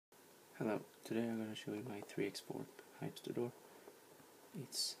Hello, today I'm going to show you my 3x4 hipster door.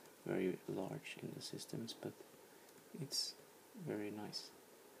 It's very large in the systems, but it's very nice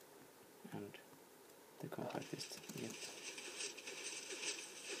and the compactest yet.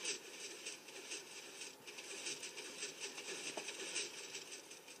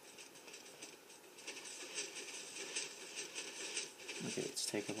 Okay, it's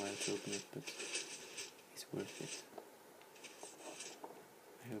taken a while to open it, but it's worth it.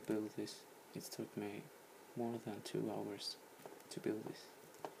 I have built this. It took me more than 2 hours to build this.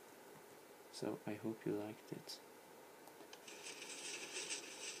 So I hope you liked it.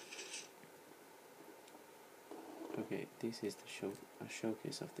 Okay, this is the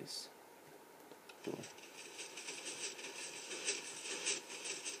showcase of this door.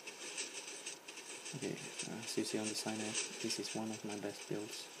 Okay, as you see on the sign here, this is one of my best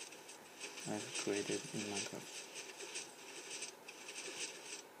builds I've created in Minecraft.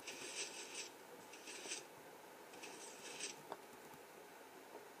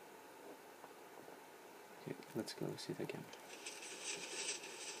 Okay, let's close it again.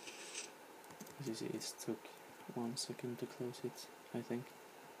 As you see, it took 1 second to close it, I think.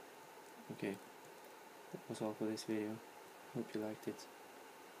 Okay, that was all for this video. Hope you liked it.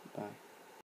 Bye.